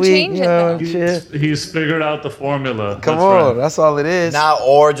game this week?" Change you it, know, though. shit. He's figured out the formula. Come on, that's all it is. Now,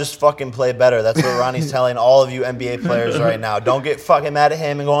 or just fucking play better. That's what Ronnie's telling all of you NBA players right now. Don't get fucking mad at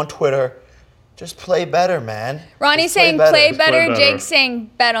him and go on Twitter. Just play better, man. Ronnie's saying play better. Jake's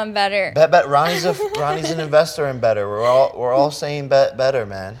saying bet on better. Bet. Ronnie's an investor in better. We're all saying bet better,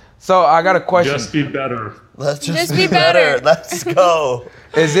 man. So I got a question. Just be better. Let's just be better. Let's go.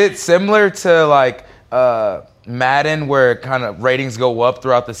 Is it similar to like Madden, where kind of ratings go up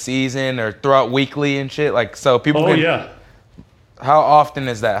throughout the season or throughout weekly and shit? Like, so people. Oh yeah. How often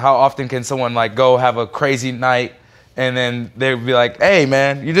is that? How often can someone like go have a crazy night and then they'd be like, "Hey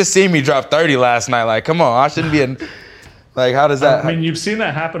man, you just seen me drop 30 last night. Like, come on, I shouldn't be in." Like, how does that? I mean, you've seen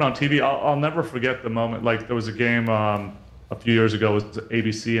that happen on TV. I'll never forget the moment. Like, there was a game a few years ago. It was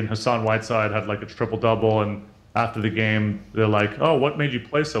ABC, and Hassan Whiteside had like a triple-double. And after the game, they're like, "Oh, what made you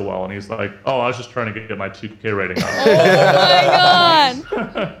play so well?" And he's like, "Oh, I was just trying to get my 2K rating up." Oh my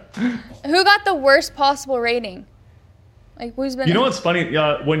god! Who got the worst possible rating? Like, who's been? You know what's funny?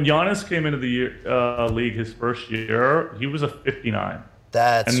 When Giannis came into the league his first year, he was a 59.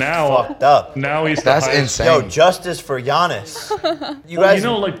 That's and now, fucked up. Now he's That's the highest. insane. Yo, justice for Giannis. You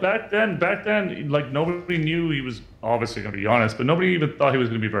know, like back then, like nobody knew he was obviously going to be Giannis, but nobody even thought he was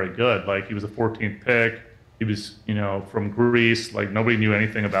going to be very good. Like, he was a 14th pick. He was, you know, from Greece. Like, nobody knew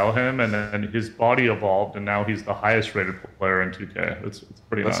anything about him, and then his body evolved, and now he's the highest rated player in 2K. It's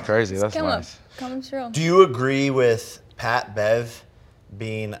pretty nice. That's crazy. That's nice. Coming true. Do you agree with Pat Bev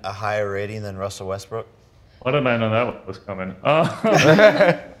being a higher rating than Russell Westbrook? Why didn't I know that was coming?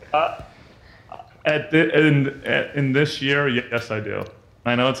 In this year, yes, I do.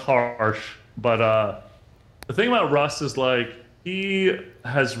 I know it's harsh, but the thing about Russ is like he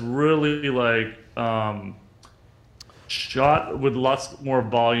has really like shot with lots more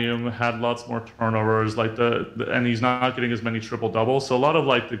volume, had lots more turnovers, like and he's not getting as many triple doubles. So a lot of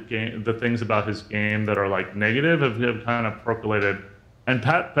like the things about his game that are like negative have kind of percolated. And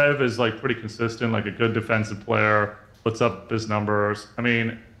Pat Bev is like pretty consistent, like a good defensive player, puts up his numbers. I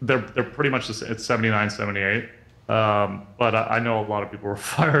mean, they're pretty much it's 79, 78. But I know a lot of people were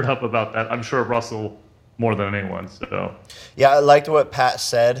fired up about that. I'm sure Russell more than anyone. So yeah, I liked what Pat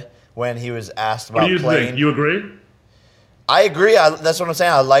said when he was asked about playing. What do you think? You agree? I agree. That's what I'm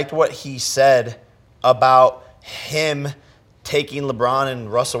saying. I liked what he said about him taking LeBron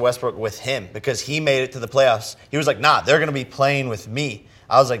and Russell Westbrook with him because he made it to the playoffs. He was like, "Nah, they're going to be playing with me."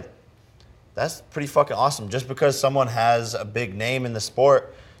 I was like, that's pretty fucking awesome. Just because someone has a big name in the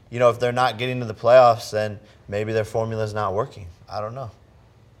sport you know, if they're not getting to the playoffs, then maybe their formula is not working. I don't know.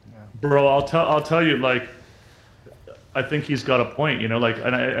 Bro, I'll tell you, like, I think he's got a point, you know, like,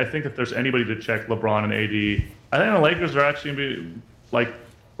 and I think if there's anybody to check LeBron and AD, I think the Lakers are actually going to be, like,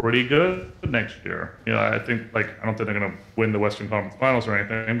 pretty good next year. You know, I don't think they're going to win the Western Conference Finals or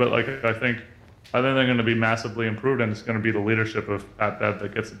anything, but, like, I think they're going to be massively improved, and it's going to be the leadership of Pat Bev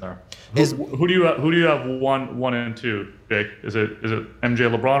that gets in there. Who do you have one and two, Jake? Is it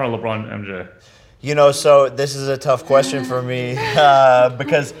MJ LeBron or LeBron MJ? You know, so this is a tough question for me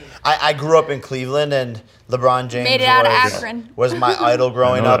because I grew up in Cleveland, and LeBron James Made it out of Akron. was my idol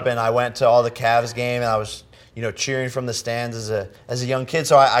growing up, and I went to all the Cavs game, and I was, you know, cheering from the stands as a young kid.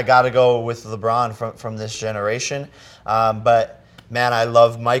 So I got to go with LeBron from this generation. But man, I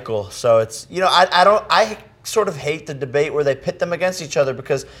love Michael. So it's, you know, I sort of hate the debate where they pit them against each other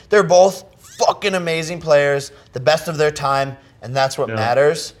because they're both fucking amazing players, the best of their time, and that's what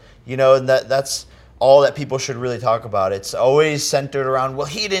matters. You know, and that's all that people should really talk about. It's always centered around, well,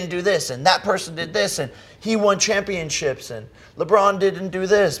 he didn't do this, and that person did this, and he won championships, and LeBron didn't do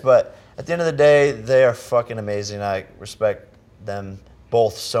this. But at the end of the day, they are fucking amazing. I respect them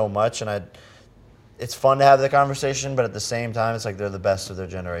both so much, and it's fun to have the conversation, but at the same time, it's like they're the best of their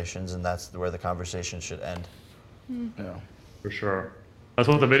generations, and that's where the conversation should end. Yeah, for sure. That's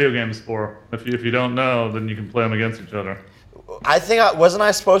what the video game is for. If you don't know, then you can play them against each other. I think wasn't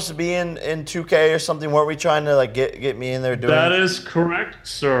I supposed to be in 2K or something? Weren't we trying to like get me in there doing? That is correct,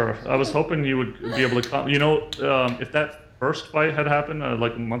 sir. I was hoping you would be able to. You know, if that first fight had happened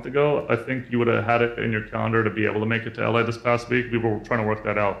like a month ago, I think you would have had it in your calendar to be able to make it to LA this past week. We were trying to work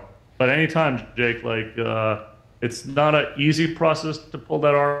that out. But anytime, Jake, like it's not an easy process to pull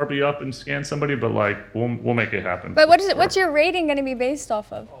that RB up and scan somebody, but like we'll make it happen. But what's your rating going to be based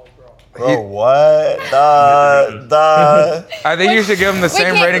off of? Bro, what? I think you should give him the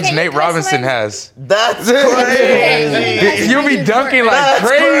same ratings Nate Robinson has. That's crazy. You'll be dunking like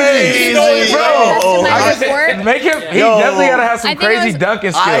crazy. Bro, make him. He definitely got to have some crazy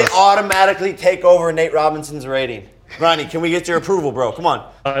dunking skills. I automatically take over Nate Robinson's rating. Ronnie, can we get your approval, bro? Come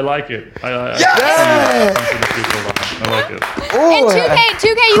on. I like it. I like it. In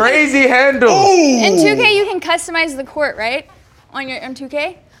 2K, crazy handle. In 2K, you can customize the court, right? On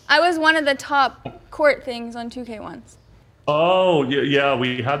 2K. I was one of the top court things on 2K once. Oh yeah,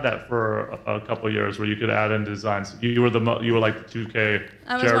 we had that for a couple of years where you could add in designs. You were like the 2K.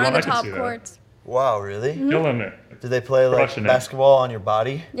 I was one of the top courts. Wow, really? Killing it. Did they play like basketball on your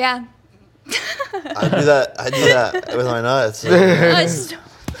body? Yeah. I do that with my nuts. And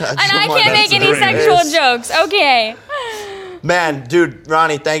I can't make any sexual jokes. Okay. Man, dude,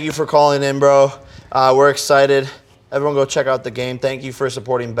 Ronnie, thank you for calling in, bro. We're excited. Everyone go check out the game. Thank you for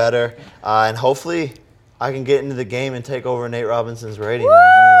supporting Better. And hopefully I can get into the game and take over Nate Robinson's rating.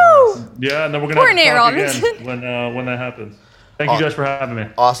 Man. Yeah, and then we're going to have to talk again when that happens. Thank you guys for having me.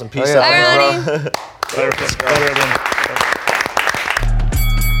 Awesome. Peace out, bro. Later, everyone.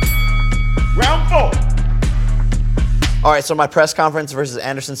 Round 4. All right, so my press conference versus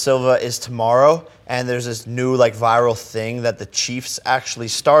Anderson Silva is tomorrow, and there's this new like viral thing that the Chiefs actually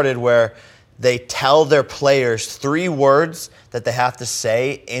started where they tell their players 3 words that they have to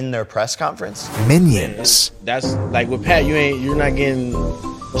say in their press conference. Minions. That's like with Pat, you're not getting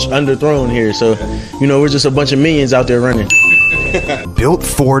underthrown here, so we're just a bunch of minions out there running. Built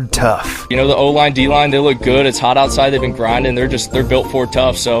Ford tough. You know, the O-line, D-line, they look good. It's hot outside. They've been grinding. They're built Ford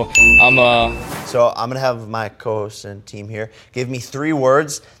tough. So I'm gonna have my co-host and team here give me 3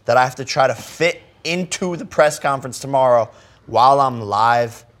 words that I have to try to fit into the press conference tomorrow while I'm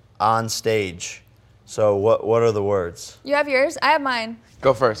live on stage. So what are the words? You have yours? I have mine.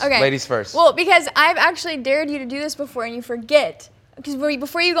 Go first. Okay. Ladies first. Well, because I've actually dared you to do this before and you forget. Because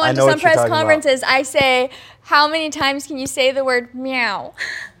before you go into some press conferences, I say, how many times can you say the word meow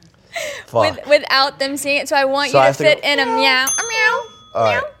without them saying it? So I want you to fit in a meow. A meow. All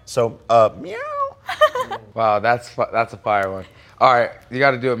right. So meow. Wow, that's a fire one. All right, you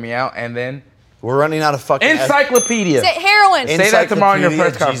got to do a meow and then. We're running out of fucking encyclopedia. Say heroin. Say that tomorrow in your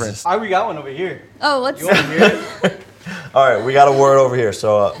press conference. We got one over here. Oh, let's. You want to hear it? All right, we got a word over here.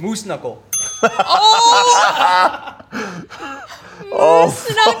 So moose knuckle.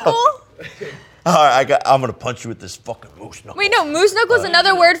 Moose knuckle. All right, I'm gonna punch you with this fucking moose knuckle. Wait, no, moose knuckle is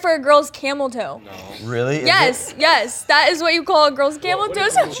another word for a girl's camel toe. No. Really? Yes, that is what you call a girl's camel toe.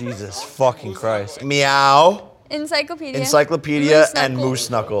 Jesus fucking Christ. Meow. Encyclopedia. And moose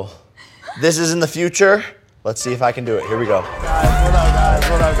knuckle. This is in the future. Let's see if I can do it. Here we go. Guys,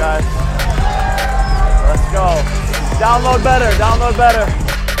 what up, guys? Let's go. Download better.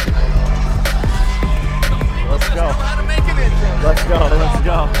 Let's go. Let's go, let's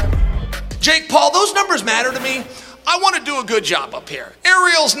go. Jake Paul, those numbers matter to me. I want to do a good job up here.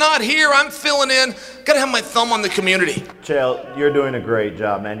 Ariel's not here. I'm filling in. Got to have my thumb on the community. Chael, you're doing a great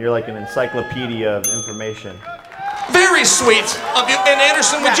job, man. You're like an encyclopedia of information. Very sweet of you. And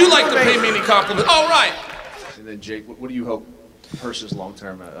Anderson, would you like to pay me any compliment? All right. And then Jake, what do you hope Hirsch's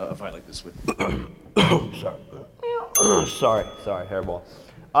long-term a fight like this would? Sorry, hairball.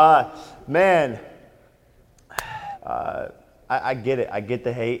 Man, I get it. I get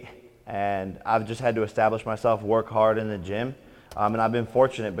the hate, and I've just had to establish myself, work hard in the gym. And I've been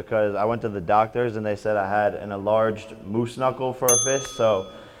fortunate because I went to the doctors and they said I had an enlarged moose knuckle for a fist.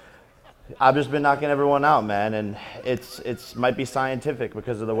 So I've just been knocking everyone out, man. And it's might be scientific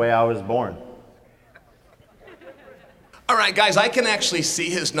because of the way I was born. All right, guys, I can actually see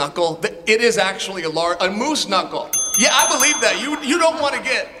his knuckle. It is actually a moose knuckle. Yeah, I believe that. You don't want to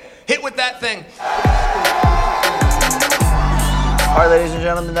get hit with that thing. All right, ladies and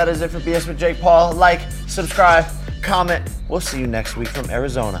gentlemen, that is it for BS with Jake Paul. Like, subscribe, comment. We'll see you next week from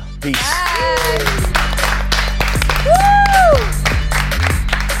Arizona. Peace. Bye.